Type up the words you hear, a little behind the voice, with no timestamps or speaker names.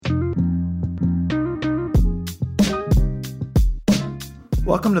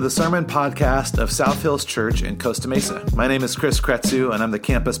Welcome to the Sermon Podcast of South Hills Church in Costa Mesa. My name is Chris Kretzu, and I'm the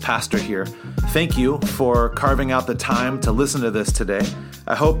campus pastor here. Thank you for carving out the time to listen to this today.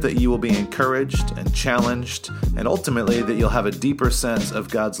 I hope that you will be encouraged and challenged, and ultimately that you'll have a deeper sense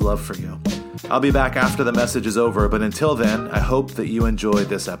of God's love for you. I'll be back after the message is over, but until then, I hope that you enjoy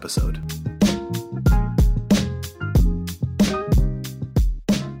this episode.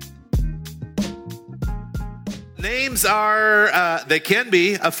 Names are, they can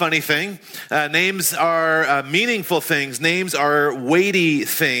be a funny thing. Names are meaningful things. Names are weighty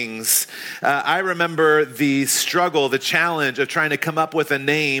things. I remember the struggle, the challenge of trying to come up with a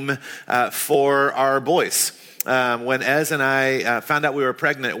name for our boys. When Ez and I found out we were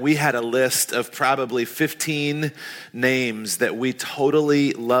pregnant, we had a list of probably 15 names that we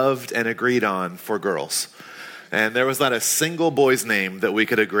totally loved and agreed on for girls. And there was not a single boy's name that we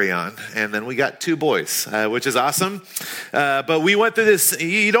could agree on. And then we got 2 boys, which is awesome. But we went through this.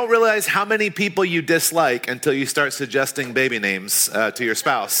 You don't realize how many people you dislike until you start suggesting baby names to your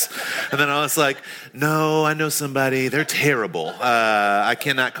spouse. And then I was like, no, I know somebody. They're terrible. I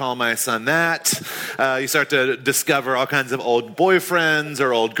cannot call my son that. You start to discover all kinds of old boyfriends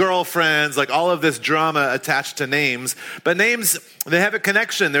or old girlfriends, like all of this drama attached to names. But names, they have a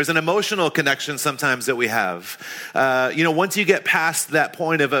connection. There's an emotional connection sometimes that we have. Once you get past that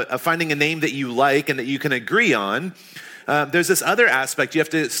point of finding a name that you like and that you can agree on, there's this other aspect. You have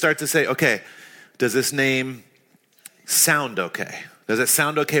to start to say, okay, does this name sound okay? Does it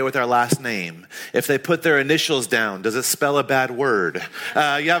sound okay with our last name? If they put their initials down, does it spell a bad word?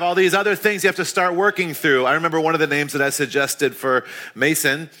 You have all these other things you have to start working through. I remember one of the names that I suggested for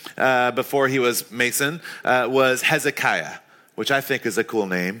Mason before he was Mason was Hezekiah, which I think is a cool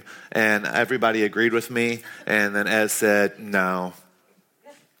name. And everybody agreed with me. And then Ez said, no.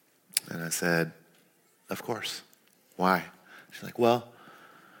 And I said, of course. Why? She's like, well,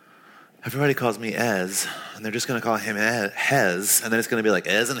 everybody calls me Ez, and they're just going to call him Hez, and then it's going to be like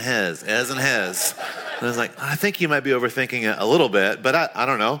Ez and Hez, Ez and Hez. And I was like, I think you might be overthinking it a little bit, but I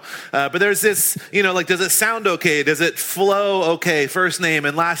don't know. But there's this, does it sound okay? Does it flow okay? First name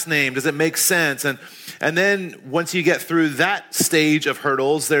and last name, does it make sense? And then once you get through that stage of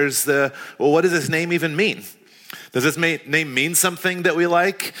hurdles, there's what does this name even mean? Does this name mean something that we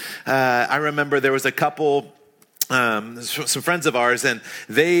like? I remember there was a couple, some friends of ours, and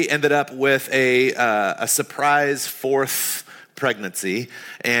they ended up with a surprise 4th pregnancy,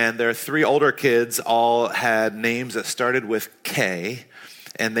 and their 3 older kids all had names that started with K,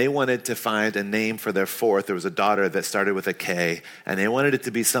 and they wanted to find a name for their 4th. There was a daughter that started with a K, and they wanted it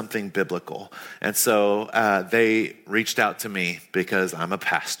to be something biblical. And so they reached out to me because I'm a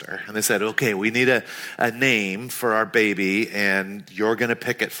pastor. And they said, okay, we need a name for our baby, and you're going to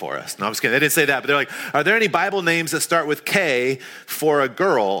pick it for us. No, I'm just kidding. They didn't say that, but they're like, are there any Bible names that start with K for a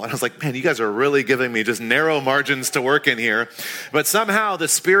girl? And I was like, man, you guys are really giving me just narrow margins to work in here. But somehow the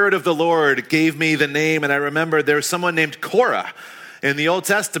Spirit of the Lord gave me the name, and I remember there was someone named Korah in the Old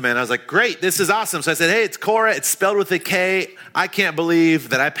Testament. I was like, great, this is awesome. So I said, hey, it's Korah. It's spelled with a K. I can't believe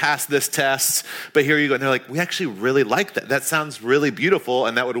that I passed this test, but here you go. And they're like, we actually really like that. That sounds really beautiful,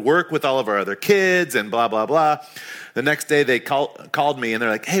 and that would work with all of our other kids and blah, blah, blah. The next day they called me, and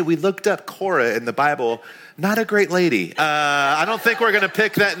they're like, hey, we looked up Korah in the Bible. Not a great lady. I don't think we're going to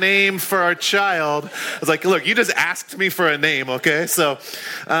pick that name for our child. I was like, look, you just asked me for a name, okay? So,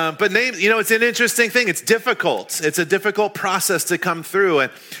 but name, it's an interesting thing. It's difficult. It's a difficult process to come through.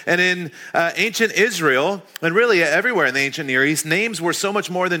 And in ancient Israel, and really everywhere in the ancient Near East, names were so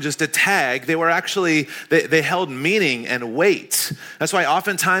much more than just a tag. They were actually, they held meaning and weight. That's why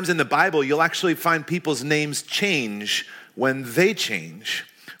oftentimes in the Bible, you'll actually find people's names change when they change.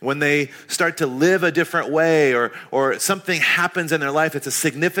 When they start to live a different way or something happens in their life, it's a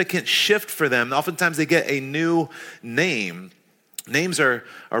significant shift for them. Oftentimes they get a new name. Names are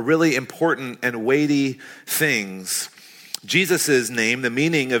really important and weighty things. Jesus' name, the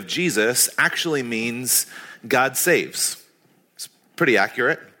meaning of Jesus, actually means God saves. It's pretty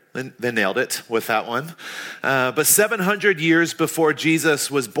accurate. They nailed it with that one. But 700 years before Jesus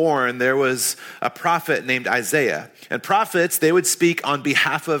was born, there was a prophet named Isaiah. And prophets, they would speak on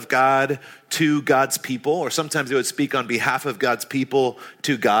behalf of God to God's people, or sometimes they would speak on behalf of God's people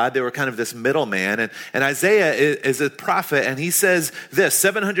to God. They were kind of this middleman. And Isaiah is a prophet, and he says this,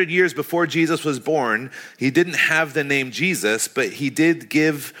 700 years before Jesus was born, he didn't have the name Jesus, but he did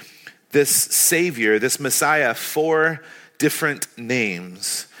give this Savior, this Messiah, 4 different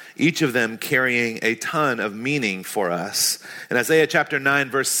names, each of them carrying a ton of meaning for us. In Isaiah chapter 9,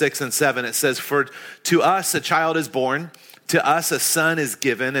 verse 6 and 7, it says, "For to us a child is born, To us a son is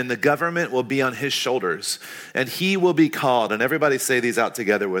given, and the government will be on his shoulders. And he will be called," and everybody say these out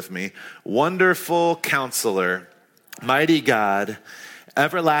together with me, "Wonderful Counselor, Mighty God,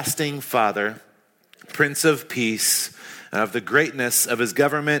 Everlasting Father, Prince of Peace. Of the greatness of his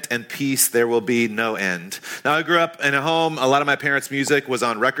government and peace, there will be no end." Now, I grew up in a home, a lot of my parents' music was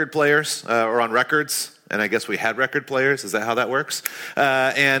on record players or on records. And I guess we had record players. Is that how that works?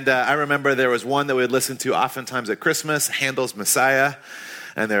 I remember there was one that we would listen to oftentimes at Christmas, Handel's Messiah.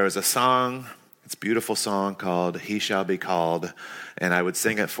 And there was a song, it's a beautiful song called "He Shall Be Called." And I would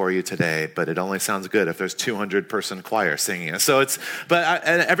sing it for you today, but it only sounds good if there's 200-person choir singing it.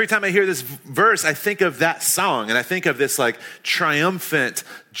 And every time I hear this verse, I think of that song, and I think of this like triumphant,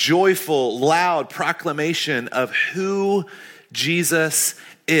 joyful, loud proclamation of who Jesus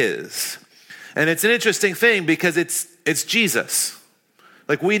is. And it's an interesting thing because it's Jesus.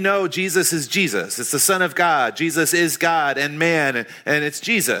 Like, we know Jesus is Jesus. It's the Son of God. Jesus is God and man, and it's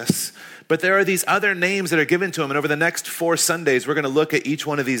Jesus. But there are these other names that are given to him. And over the next 4 Sundays, we're going to look at each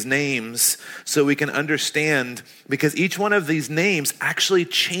one of these names so we can understand, because each one of these names actually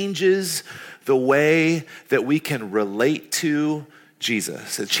changes the way that we can relate to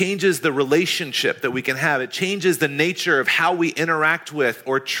Jesus. It changes the relationship that we can have. It changes the nature of how we interact with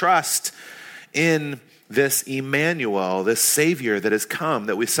or trust in this Emmanuel, this Savior that has come,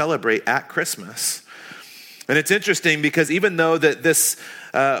 that we celebrate at Christmas. And it's interesting because even though that this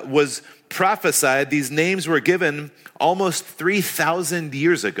was prophesied, these names were given almost 3,000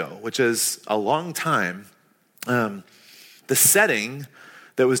 years ago, which is a long time. The setting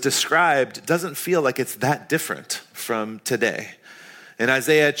that was described doesn't feel like it's that different from today. In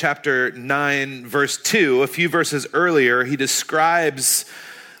Isaiah chapter 9, verse 2, a few verses earlier, he describes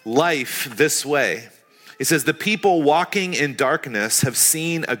life this way. He says, "The people walking in darkness have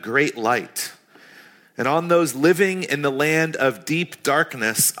seen a great light. And on those living in the land of deep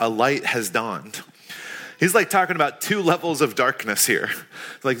darkness, a light has dawned." He's like talking about 2 levels of darkness here.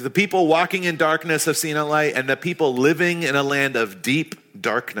 Like, the people walking in darkness have seen a light, and the people living in a land of deep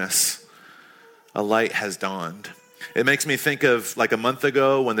darkness, a light has dawned. It makes me think of like a month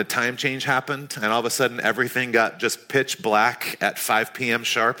ago when the time change happened and all of a sudden everything got just pitch black at 5 p.m.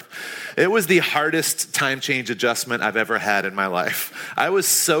 sharp. It was the hardest time change adjustment I've ever had in my life. I was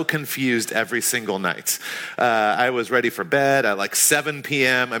so confused every single night. I was ready for bed at like 7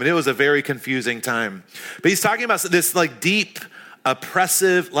 p.m. I mean, it was a very confusing time. But he's talking about this like deep,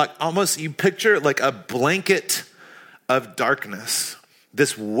 oppressive, like almost you picture like a blanket of darkness,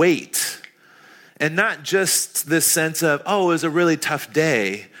 this weight. And not just this sense of, oh, it was a really tough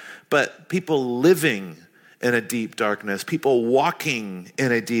day, but people living in a deep darkness, people walking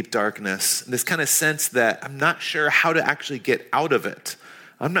in a deep darkness. This kind of sense that I'm not sure how to actually get out of it.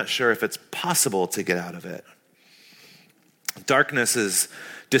 I'm not sure if it's possible to get out of it. Darkness is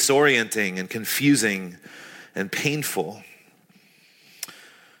disorienting and confusing and painful.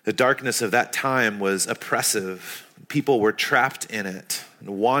 The darkness of that time was oppressive. People were trapped in it and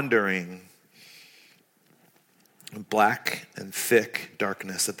wandering. Black and thick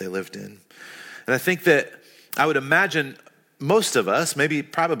darkness that they lived in. And I think that I would imagine most of us, maybe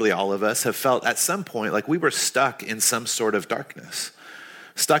probably all of us, have felt at some point like we were stuck in some sort of darkness.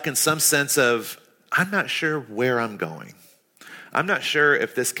 Stuck in some sense of, I'm not sure where I'm going. I'm not sure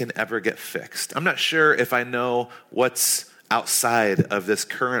if this can ever get fixed. I'm not sure if I know what's outside of this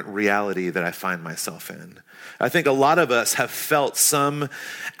current reality that I find myself in. I think a lot of us have felt some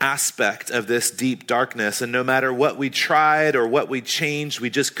aspect of this deep darkness, and no matter what we tried or what we changed, we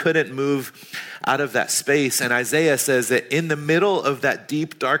just couldn't move out of that space. And Isaiah says that in the middle of that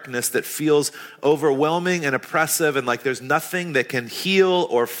deep darkness that feels overwhelming and oppressive and like there's nothing that can heal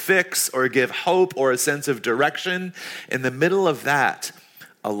or fix or give hope or a sense of direction, in the middle of that,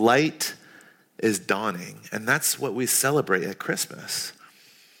 a light is dawning. And that's what we celebrate at Christmas.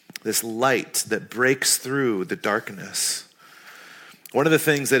 This light that breaks through the darkness. One of the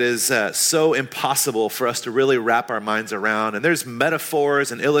things that is so impossible for us to really wrap our minds around, and there's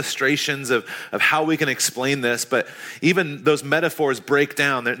metaphors and illustrations of how we can explain this, but even those metaphors break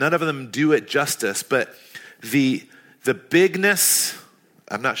down. None of them do it justice, but the bigness,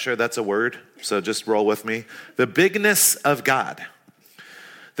 I'm not sure that's a word, so just roll with me. The bigness of God.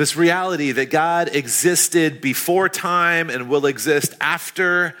 This reality that God existed before time and will exist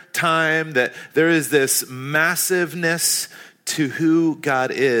after time, that there is this massiveness to who God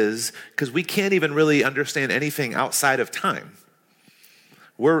is, because we can't even really understand anything outside of time.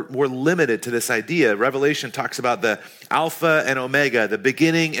 we're limited to this idea. Revelation talks about the Alpha and Omega, the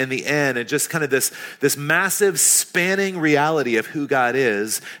beginning and the end, and just kind of this massive spanning reality of who God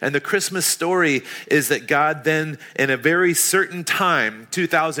is. And the Christmas story is that God then, in a very certain time,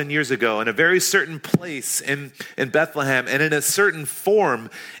 2,000 years ago, in a very certain place in Bethlehem, and in a certain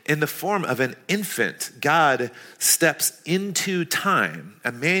form, in the form of an infant, God steps into time,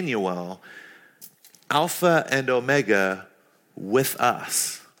 Emmanuel, Alpha and Omega, with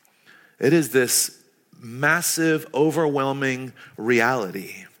us. It is this massive, overwhelming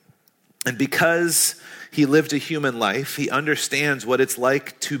reality. And because he lived a human life, he understands what it's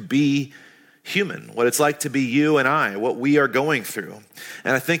like to be human, what it's like to be you and I, what we are going through.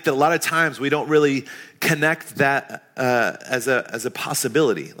 And I think that a lot of times we don't really connect that as a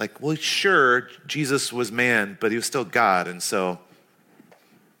possibility. Like, well, sure, Jesus was man, but he was still God. And so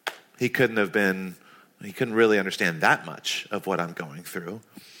he couldn't really understand that much of what I'm going through.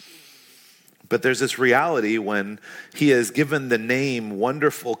 But there's this reality when he is given the name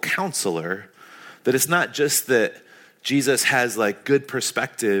Wonderful Counselor, that it's not just that Jesus has like good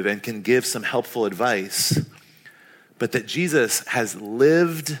perspective and can give some helpful advice, but that Jesus has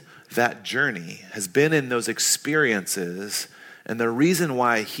lived that journey, has been in those experiences. And the reason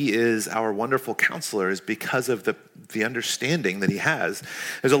why he is our wonderful counselor is because of the understanding that he has.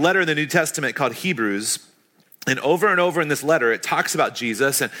 There's a letter in the New Testament called Hebrews, and over in this letter, it talks about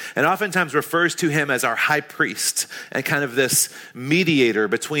Jesus and oftentimes refers to him as our high priest and kind of this mediator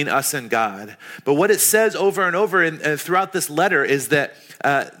between us and God. But what it says over and over throughout this letter is that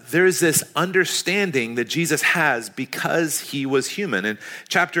there's this understanding that Jesus has because he was human. In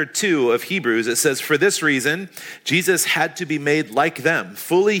chapter 2 of Hebrews, it says, "For this reason, Jesus had to be made like them,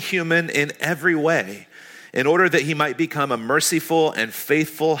 fully human in every way, in order that he might become a merciful and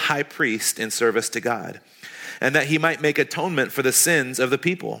faithful high priest in service to God, and that he might make atonement for the sins of the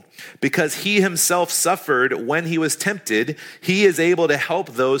people. Because he himself suffered when he was tempted, he is able to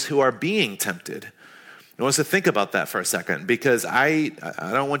help those who are being tempted." I want us to think about that for a second, because I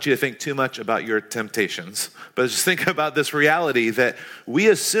don't want you to think too much about your temptations, but just think about this reality that we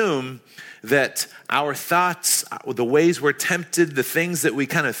assume that our thoughts, the ways we're tempted, the things that we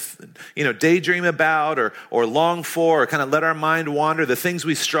kind of, daydream about or long for, or kind of let our mind wander, the things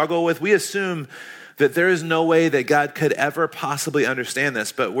we struggle with, we assume that there is no way that God could ever possibly understand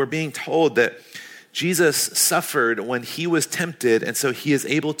this. But we're being told that Jesus suffered when he was tempted, and so he is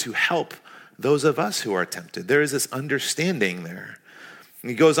able to help those of us who are tempted. There is this understanding there.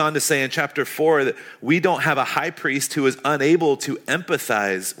 He goes on to say in chapter 4 that we don't have a high priest who is unable to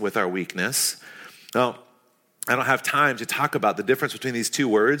empathize with our weakness. Now, I don't have time to talk about the difference between these two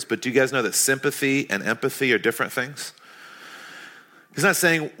words, but do you guys know that sympathy and empathy are different things? He's not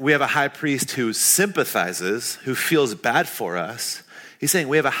saying we have a high priest who sympathizes, who feels bad for us. He's saying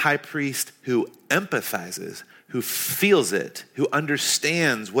we have a high priest who empathizes, who feels it, who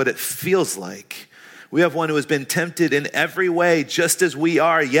understands what it feels like. We have one who has been tempted in every way, just as we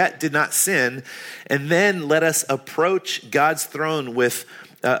are, yet did not sin. And then let us approach God's throne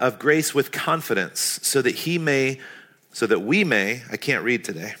of grace with confidence, so that we may, I can't read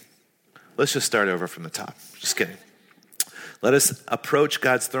today. Let's just start over from the top. Just kidding. Let us approach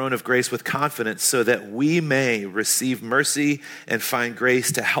God's throne of grace with confidence, so that we may receive mercy and find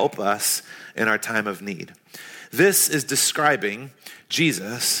grace to help us in our time of need. This is describing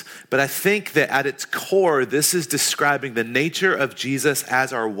Jesus, but I think that at its core, this is describing the nature of Jesus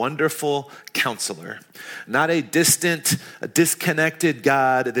as our wonderful counselor. Not a distant, disconnected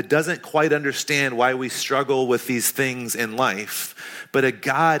God that doesn't quite understand why we struggle with these things in life, but a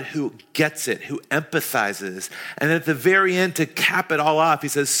God who gets it, who empathizes. And at the very end, to cap it all off, he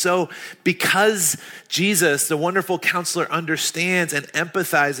says, so because Jesus, the wonderful counselor, understands and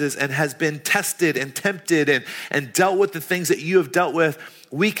empathizes and has been tested and tempted and dealt with the things that you have dealt with,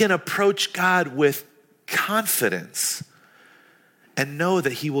 we can approach God with confidence and know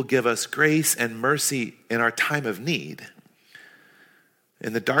that he will give us grace and mercy in our time of need.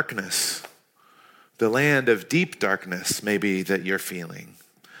 In the darkness, the land of deep darkness maybe that you're feeling,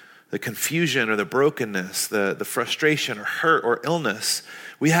 the confusion or the brokenness, the frustration or hurt or illness,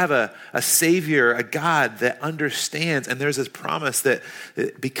 we have a Savior, a God that understands, and there's this promise that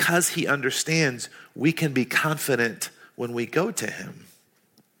because he understands, we can be confident when we go to him.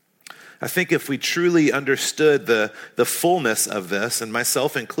 I think if we truly understood the fullness of this, and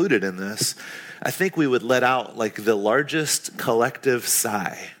myself included in this, I think we would let out like the largest collective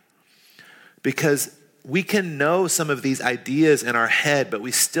sigh. Because we can know some of these ideas in our head, but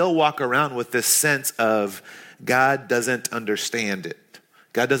we still walk around with this sense of God doesn't understand it.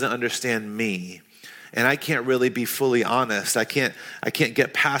 God doesn't understand me. and I can't really be fully honest. I can't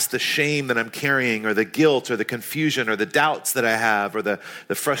get past the shame that I'm carrying, or the guilt, or the confusion, or the doubts that I have, or the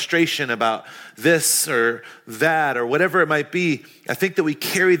frustration about this or that, or whatever it might be. I think that we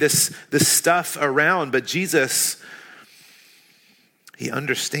carry this stuff around, but Jesus, he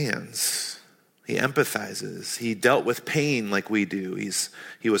understands. He empathizes. He dealt with pain like we do.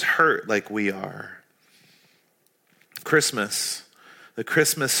 He was hurt like we are. Christmas, the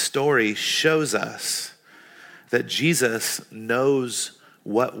Christmas story shows us that Jesus knows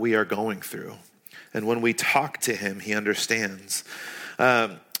what we are going through. And when we talk to him, he understands.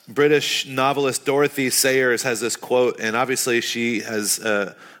 British novelist Dorothy Sayers has this quote, and obviously she has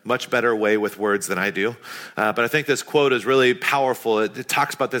a much better way with words than I do. But I think this quote is really powerful. It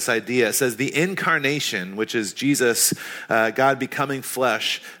talks about this idea. It says, the incarnation, which is Jesus, God becoming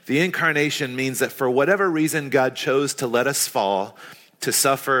flesh, the incarnation means that for whatever reason God chose to let us fall, to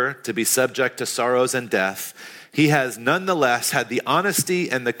suffer, to be subject to sorrows and death, he has nonetheless had the honesty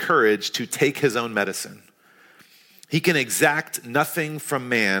and the courage to take his own medicine. He can exact nothing from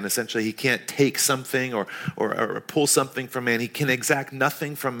man. Essentially, he can't take something or pull something from man. He can exact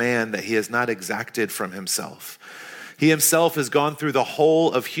nothing from man that he has not exacted from himself. He himself has gone through the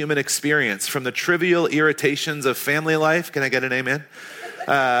whole of human experience, from the trivial irritations of family life, can I get an amen?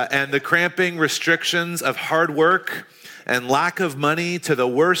 And the cramping restrictions of hard work and lack of money, to the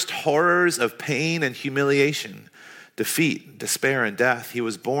worst horrors of pain and humiliation, defeat, despair, and death. He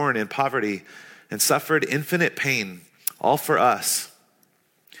was born in poverty and suffered infinite pain, all for us,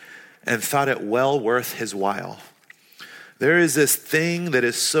 and thought it well worth his while. There is this thing that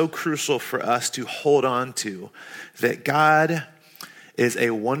is so crucial for us to hold on to, that God is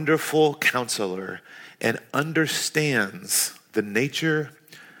a wonderful counselor and understands the nature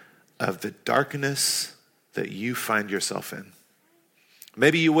of the darkness that you find yourself in.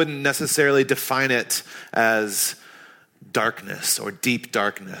 Maybe you wouldn't necessarily define it as darkness or deep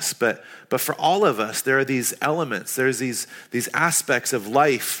darkness, but for all of us, there are these elements, there's these aspects of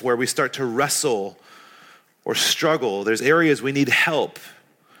life where we start to wrestle or struggle. There's areas we need help.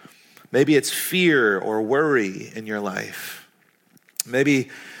 Maybe it's fear or worry in your life. Maybe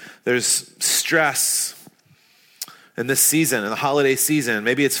there's stress in this season, in the holiday season.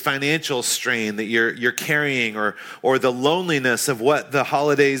 Maybe it's financial strain that you're carrying, or the loneliness of what the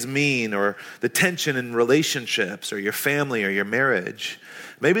holidays mean, or the tension in relationships, or your family, or your marriage.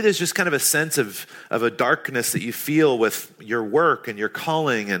 Maybe there's just kind of a sense of a darkness that you feel with your work and your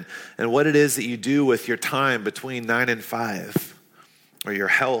calling, and what it is that you do with your time between 9 and 5, or your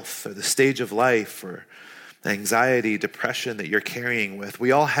health, or the stage of life, or anxiety, depression that you're carrying with.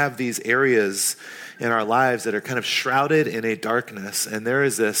 We all have these areas in our lives that are kind of shrouded in a darkness, and there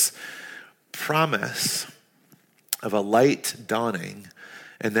is this promise of a light dawning,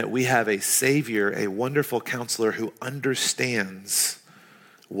 and that we have a Savior, a wonderful counselor who understands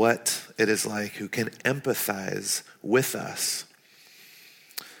what it is like, who can empathize with us.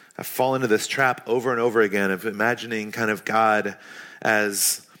 I've fallen into this trap over and over again of imagining kind of God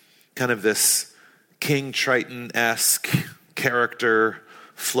as kind of this King Triton-esque character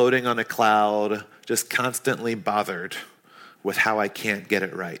floating on a cloud, just constantly bothered with how I can't get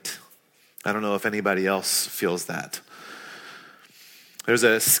it right. I don't know if anybody else feels that. There's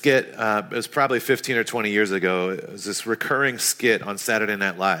a skit, it was probably 15 or 20 years ago. It was this recurring skit on Saturday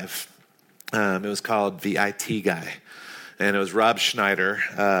Night Live. It was called The IT Guy. And it was Rob Schneider.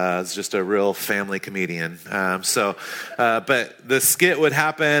 It's just a real family comedian. But the skit would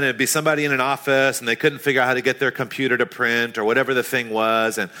happen. It'd be somebody in an office, and they couldn't figure out how to get their computer to print or whatever the thing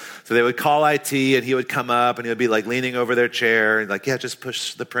was. And so they would call IT, and he would come up, and he would be like leaning over their chair, and like, yeah, just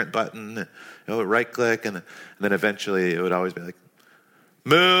push the print button, right click, and then eventually it would always be like,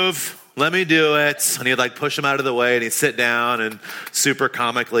 move. Let me do it. And he'd like push him out of the way, and he'd sit down and super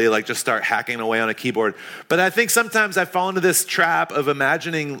comically like just start hacking away on a keyboard. But I think sometimes I fall into this trap of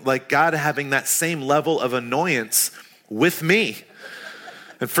imagining like God having that same level of annoyance with me.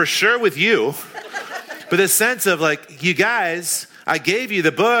 And for sure with you. But this sense of like, you guys, I gave you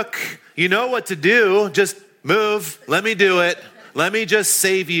the book. You know what to do. Just move. Let me do it. Let me just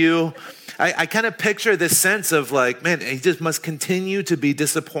save you. I kind of picture this sense of like, man, he just must continue to be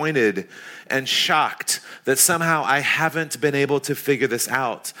disappointed and shocked that somehow I haven't been able to figure this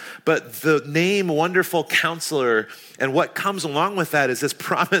out. But the name Wonderful Counselor and what comes along with that is this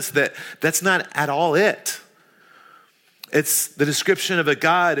promise that that's not at all it. It's the description of a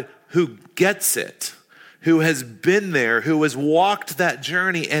God who gets it, who has been there, who has walked that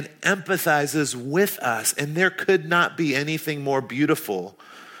journey and empathizes with us. And there could not be anything more beautiful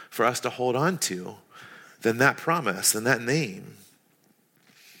for us to hold on to than that promise and that name.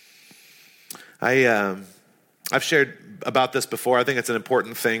 I've shared about this before. I think it's an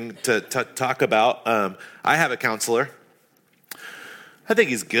important thing to talk about. I have a counselor. I think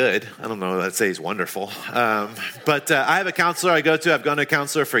he's good. I don't know. I'd say he's wonderful. But I have a counselor I go to. I've gone to a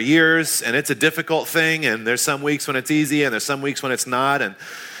counselor for years, and it's a difficult thing. And there's some weeks when it's easy, and there's some weeks when it's not.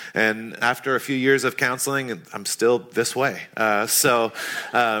 And after a few years of counseling, I'm still this way. So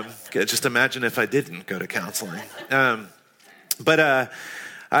just imagine if I didn't go to counseling. I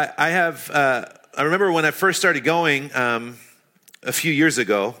remember when I first started going a few years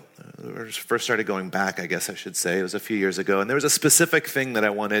ago, or first started going back, I guess I should say. It was a few years ago. And there was a specific thing that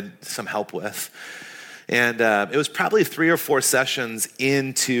I wanted some help with. And it was probably 3 or 4 sessions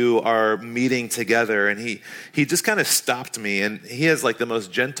into our meeting together. And he just kind of stopped me. And he has like the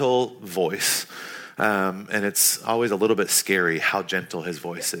most gentle voice. And it's always a little bit scary how gentle his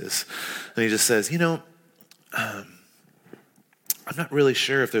voice is. And he just says, I'm not really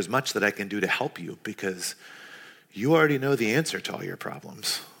sure if there's much that I can do to help you because you already know the answer to all your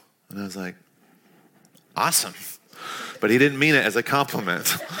problems. And I was like, awesome. But he didn't mean it as a compliment,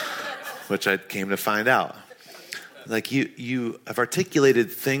 which I came to find out. Like you have articulated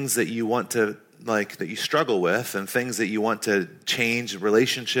things that you want to, like, that you struggle with and things that you want to change,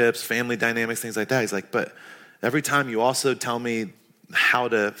 relationships, family dynamics, things like that. He's like, but every time you also tell me how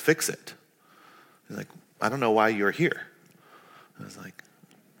to fix it. He's like, I don't know why you're here. I was like,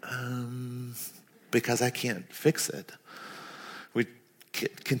 because I can't fix it. We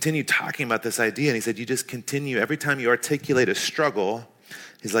continued talking about this idea, and he said, you just continue. Every time you articulate a struggle,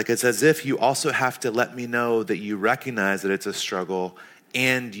 he's like, it's as if you also have to let me know that you recognize that it's a struggle,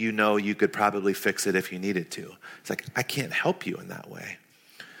 and you know you could probably fix it if you needed to. It's like, I can't help you in that way.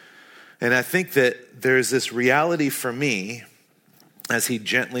 And I think that there's this reality for me, as he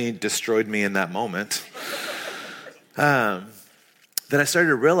gently destroyed me in that moment, that I started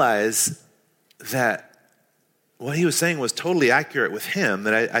to realize that what he was saying was totally accurate with him,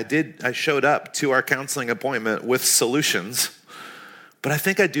 that I showed up to our counseling appointment with solutions, but I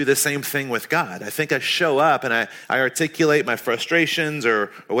think I do the same thing with God. I think I show up and I articulate my frustrations or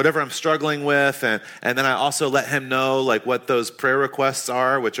whatever I'm struggling with, and then I also let him know like what those prayer requests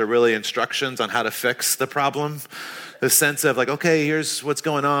are, which are really instructions on how to fix the problem. The sense of like, okay, here's what's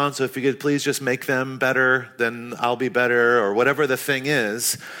going on, so if you could please just make them better, then I'll be better, or whatever the thing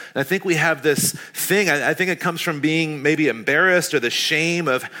is. And I think we have this thing, I think it comes from being maybe embarrassed or the shame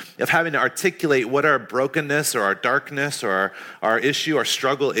of having to articulate what our brokenness or our darkness or our issue, our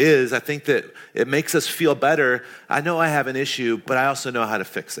struggle is. I think that it makes us feel better. I know I have an issue, but I also know how to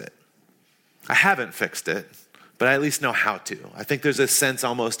fix it. I haven't fixed it, but I at least know how to. I think there's a sense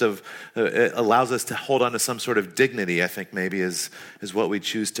almost of, it allows us to hold on to some sort of dignity, I think maybe is what we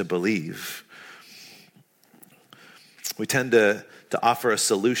choose to believe. We tend to offer a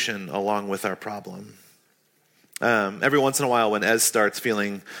solution along with our problem. Every once in a while when Ez starts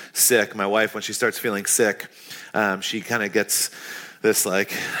feeling sick, my wife, when she starts feeling sick, she kind of gets this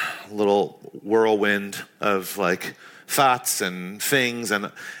like little whirlwind of like thoughts and things,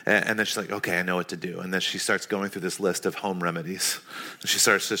 and then she's like, okay, I know what to do. And then she starts going through this list of home remedies. And she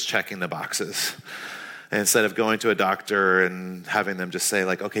starts just checking the boxes. And instead of going to a doctor and having them just say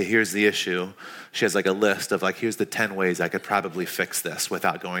like, okay, here's the issue, she has like a list of like, here's the 10 ways I could probably fix this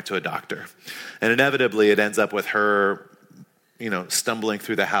without going to a doctor. And inevitably it ends up with her stumbling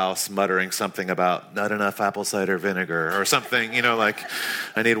through the house, muttering something about not enough apple cider vinegar or something, like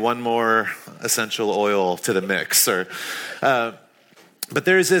I need one more essential oil to the mix. But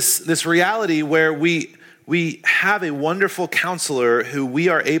there's this reality where we have a wonderful counselor who we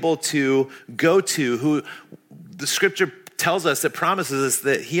are able to go to, who the scripture tells us, that promises us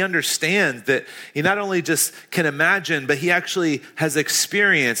that he understands, that he not only just can imagine, but he actually has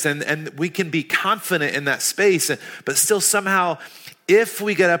experienced, and we can be confident in that space. But still somehow, if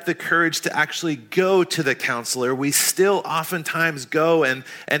we get up the courage to actually go to the counselor, we still oftentimes go and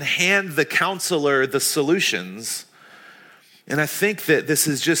hand the counselor the solutions. And I think that this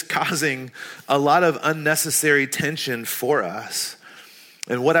is just causing a lot of unnecessary tension for us.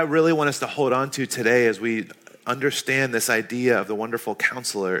 And what I really want us to hold on to today as we understand this idea of the wonderful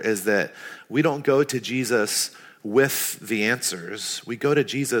counselor is that we don't go to Jesus with the answers. We go to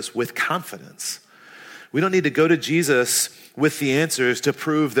Jesus with confidence. We don't need to go to Jesus with the answers to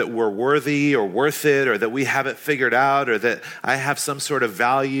prove that we're worthy or worth it, or that we have it figured out, or that I have some sort of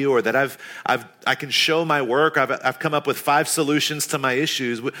value, or that I can show my work. I've come up with 5 solutions to my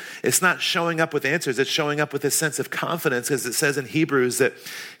issues. It's not showing up with answers. It's showing up with a sense of confidence, as it says in Hebrews that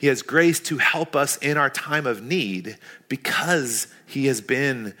he has grace to help us in our time of need because he has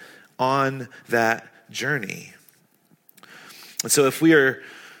been on that journey. And so if we are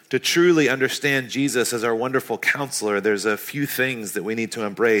to truly understand Jesus as our wonderful counselor, there's a few things that we need to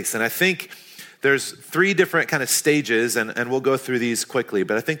embrace. And I think there's three different kind of stages, and we'll go through these quickly,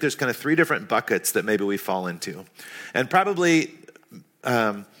 but I think there's kind of three different buckets that maybe we fall into. And probably,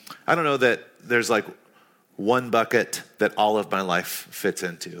 I don't know that there's like one bucket that all of my life fits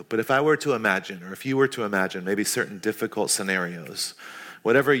into. But if I were to imagine, or if you were to imagine maybe certain difficult scenarios,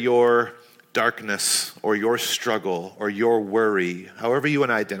 whatever your darkness or your struggle or your worry, however you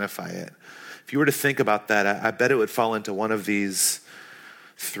want to identify it, if you were to think about that, I bet it would fall into one of these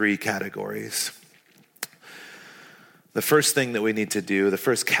three categories. The first thing that we need to do, the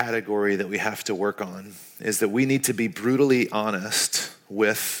first category that we have to work on, is that we need to be brutally honest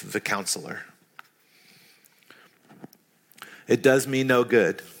with the counselor. It does me no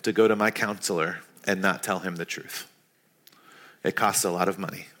good to go to my counselor and not tell him the truth. It costs a lot of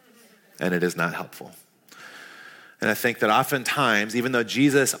money, and it is not helpful. And I think that oftentimes, even though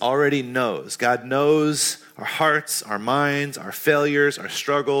Jesus already knows, God knows our hearts, our minds, our failures, our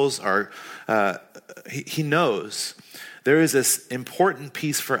struggles, he knows, there is this important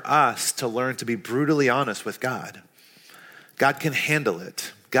piece for us to learn to be brutally honest with God. God can handle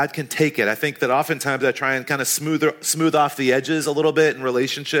it. God can take it. I think that oftentimes I try and kind of smooth off the edges a little bit in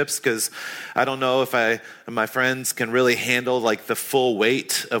relationships because I don't know if my friends can really handle like the full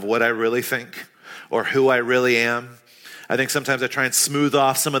weight of what I really think or who I really am. I think sometimes I try and smooth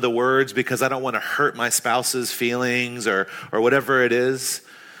off some of the words because I don't want to hurt my spouse's feelings or whatever it is.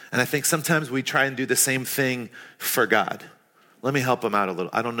 And I think sometimes we try and do the same thing for God. Let me help him out a little.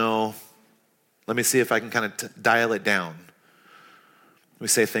 I don't know. Let me see if I can kind of dial it down. We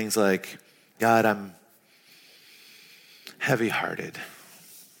say things like, God, I'm heavy-hearted.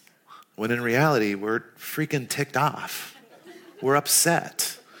 When in reality, we're freaking ticked off. We're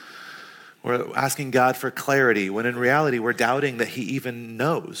upset. We're asking God for clarity. When in reality, we're doubting that he even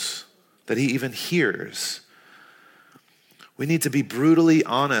knows, that he even hears. We need to be brutally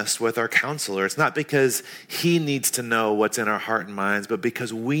honest with our counselor. It's not because he needs to know what's in our heart and minds, but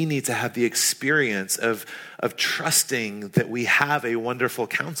because we need to have the experience of trusting that we have a wonderful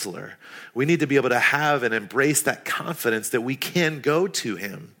counselor. We need to be able to have and embrace that confidence that we can go to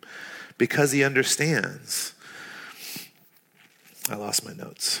him because he understands. I lost my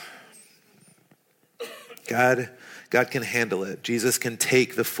notes. God can handle it. Jesus can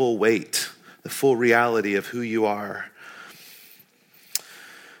take the full weight, the full reality of who you are.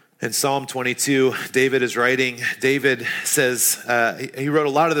 In Psalm 22, David is writing. David says, he wrote a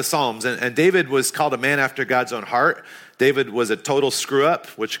lot of the Psalms, and David was called a man after God's own heart. David was a total screw-up,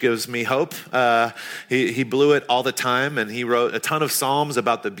 which gives me hope. He blew it all the time, and he wrote a ton of Psalms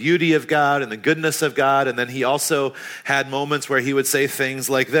about the beauty of God and the goodness of God, and then he also had moments where he would say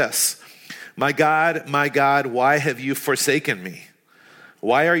things like this: my God, why have you forsaken me?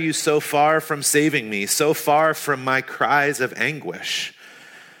 Why are you so far from saving me, so far from my cries of anguish?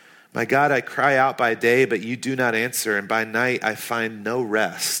 My God, I cry out by day, but you do not answer, and by night I find no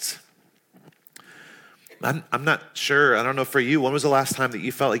rest. I'm not sure, I don't know for you, when was the last time that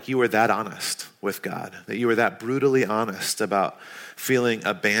you felt like you were that honest with God, that you were that brutally honest about feeling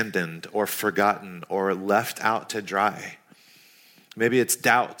abandoned or forgotten or left out to dry? Maybe it's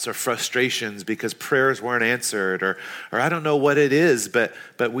doubts or frustrations because prayers weren't answered, or I don't know what it is, but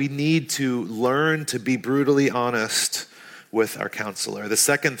we need to learn to be brutally honest with our counselor. The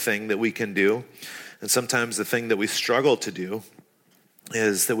second thing that we can do, and sometimes the thing that we struggle to do,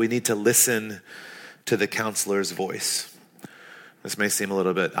 is that we need to listen to the counselor's voice. This may seem a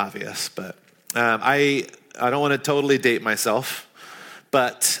little bit obvious, but I don't want to totally date myself,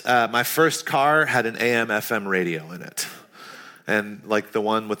 but my first car had an AM/FM radio in it. And like the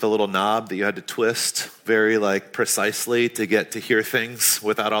one with the little knob that you had to twist very like precisely to get to hear things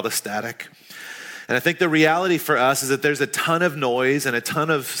without all the static. And I think the reality for us is that there's a ton of noise and a ton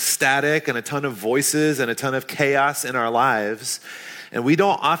of static and a ton of voices and a ton of chaos in our lives. And we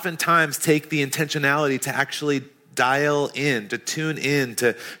don't oftentimes take the intentionality to actually dial in, to tune in,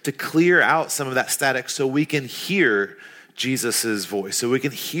 to clear out some of that static so we can hear Jesus's voice, so we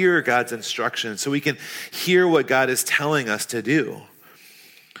can hear God's instruction, so we can hear what God is telling us to do.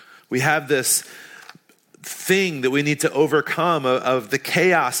 We have this thing that we need to overcome of the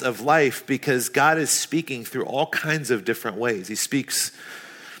chaos of life because God is speaking through all kinds of different ways. He speaks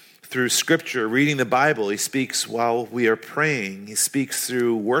through scripture, reading the Bible. He speaks while we are praying. He speaks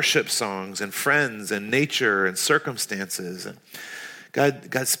through worship songs and friends and nature and circumstances. And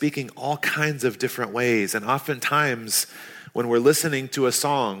God's speaking all kinds of different ways. And oftentimes when we're listening to a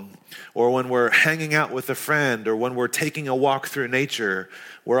song or when we're hanging out with a friend or when we're taking a walk through nature,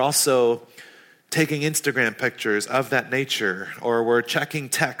 we're also taking Instagram pictures of that nature, or we're checking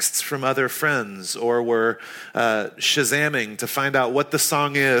texts from other friends, or we're Shazamming to find out what the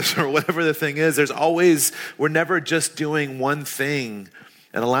song is, or whatever the thing is. We're never just doing one thing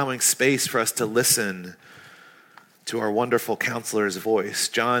and allowing space for us to listen to our wonderful counselor's voice.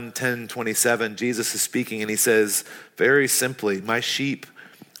 John 10:27, Jesus is speaking and he says, very simply, my sheep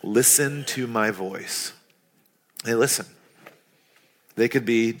listen to my voice. They listen. They could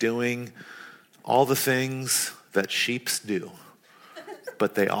be doing all the things that sheeps do,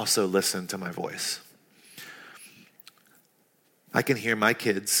 but they also listen to my voice. I can hear my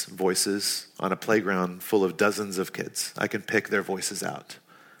kids' voices on a playground full of dozens of kids. I can pick their voices out.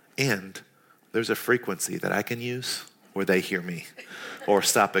 And there's a frequency that I can use where they hear me or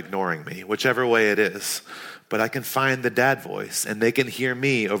stop ignoring me, whichever way it is. But I can find the dad voice and they can hear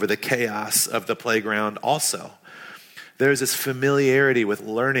me over the chaos of the playground also. There's this familiarity with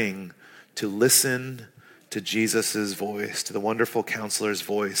learning to listen to Jesus' voice, to the wonderful counselor's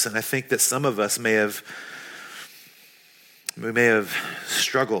voice. And I think that some of us may have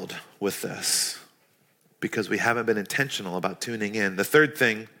struggled with this because we haven't been intentional about tuning in. The third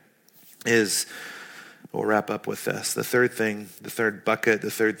thing is, we'll wrap up with this. The third thing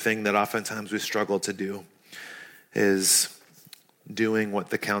that oftentimes we struggle to do is doing what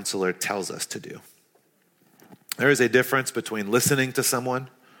the counselor tells us to do. There is a difference between listening to someone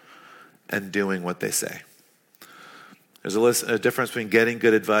and doing what they say. There's a difference between getting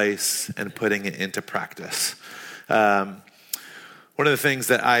good advice and putting it into practice. One of the things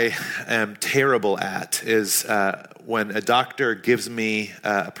that I am terrible at is when a doctor gives me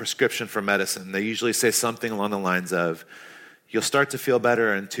a prescription for medicine. They usually say something along the lines of, you'll start to feel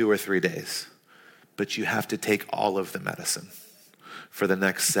better in 2 or 3 days, but you have to take all of the medicine for the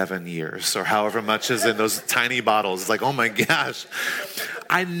next 7 years, or however much is in those tiny bottles. It's like, oh my gosh.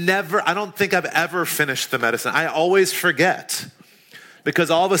 I don't think I've ever finished the medicine. I always forget.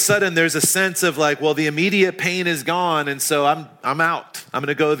 Because all of a sudden there's a sense of like, well, the immediate pain is gone, and so I'm out. I'm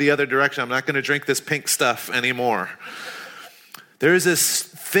gonna go the other direction. I'm not gonna drink this pink stuff anymore. There's this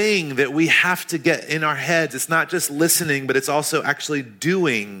thing that we have to get in our heads. It's not just listening, but it's also actually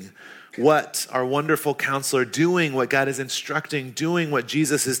doing what our wonderful counselor, doing what God is instructing, doing what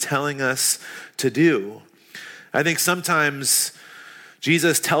Jesus is telling us to do. I think sometimes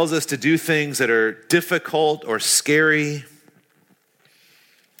Jesus tells us to do things that are difficult or scary.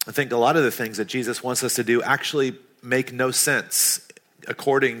 I think a lot of the things that Jesus wants us to do actually make no sense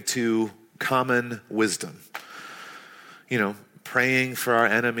according to common wisdom. Praying for our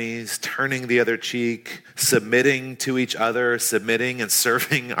enemies, turning the other cheek, submitting to each other, submitting and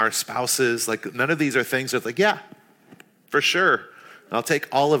serving our spouses. Like, none of these are things that's like, yeah, for sure. I'll take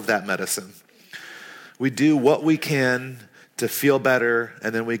all of that medicine. We do what we can to feel better,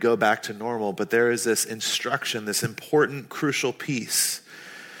 and then we go back to normal. But there is this instruction, this important, crucial piece.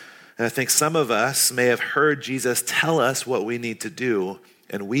 And I think some of us may have heard Jesus tell us what we need to do,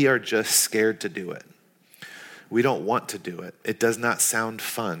 and we are just scared to do it. We don't want to do it. It does not sound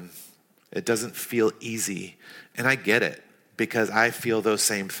fun. It doesn't feel easy. And I get it, because I feel those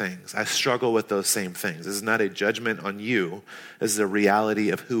same things. I struggle with those same things. This is not a judgment on you. This is a reality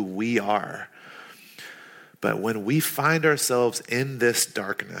of who we are. But when we find ourselves in this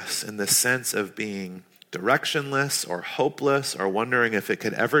darkness, in the sense of being directionless or hopeless or wondering if it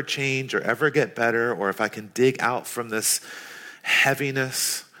could ever change or ever get better, or if I can dig out from this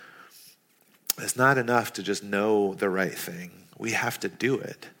heaviness, it's not enough to just know the right thing. We have to do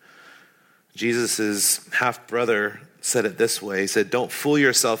it. Jesus' half-brother said it this way. He said, don't fool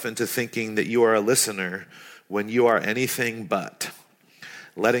yourself into thinking that you are a listener when you are anything but,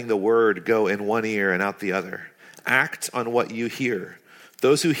 letting the word go in one ear and out the other. Act on what you hear.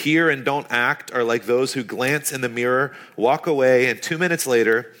 Those who hear and don't act are like those who glance in the mirror, walk away, and 2 minutes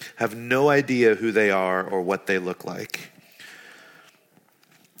later have no idea who they are or what they look like.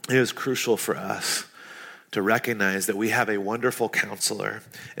 It is crucial for us to recognize that we have a wonderful counselor,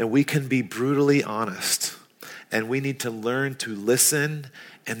 and we can be brutally honest, and we need to learn to listen,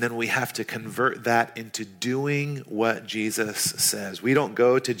 and then we have to convert that into doing what Jesus says. We don't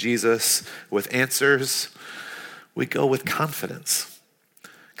go to Jesus with answers. We go with confidence.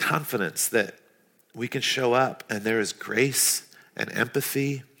 Confidence that we can show up and there is grace and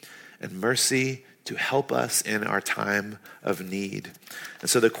empathy and mercy to help us in our time of need. And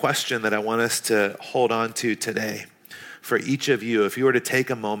so the question that I want us to hold on to today for each of you, if you were to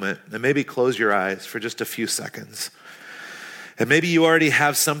take a moment and maybe close your eyes for just a few seconds, and maybe you already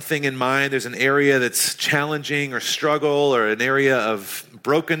have something in mind. There's an area that's challenging or struggle, or an area of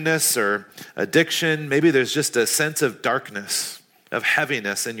brokenness or addiction. Maybe there's just a sense of darkness, of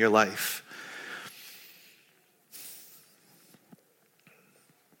heaviness in your life.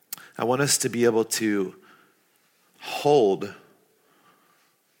 I want us to be able to hold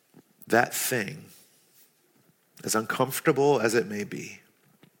that thing, as uncomfortable as it may be.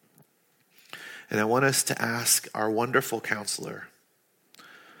 And I want us to ask our wonderful counselor,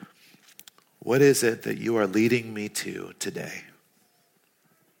 what is it that you are leading me to today?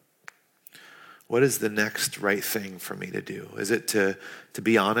 What is the next right thing for me to do? Is it to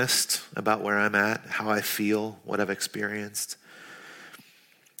be honest about where I'm at, how I feel, what I've experienced?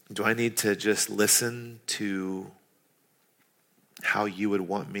 Do I need to just listen to how you would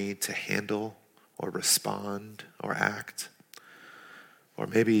want me to handle or respond or act? Or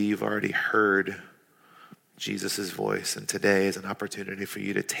maybe you've already heard Jesus' voice, and today is an opportunity for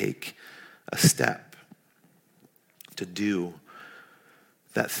you to take a step to do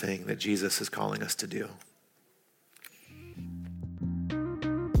that thing that Jesus is calling us to do.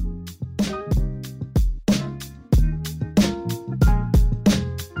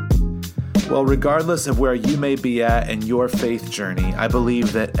 Well, regardless of where you may be at in your faith journey, I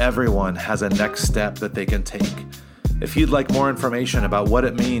believe that everyone has a next step that they can take. If you'd like more information about what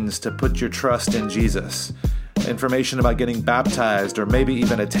it means to put your trust in Jesus, information about getting baptized, or maybe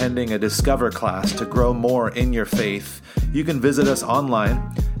even attending a Discover class to grow more in your faith, you can visit us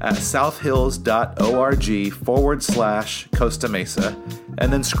online at southhills.org/Costa Mesa,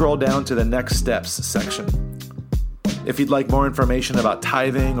 and then scroll down to the Next Steps section. If you'd like more information about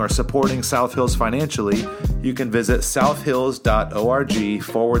tithing or supporting South Hills financially, you can visit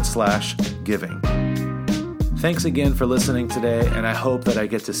southhills.org/giving. Thanks again for listening today, and I hope that I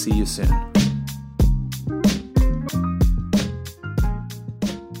get to see you soon.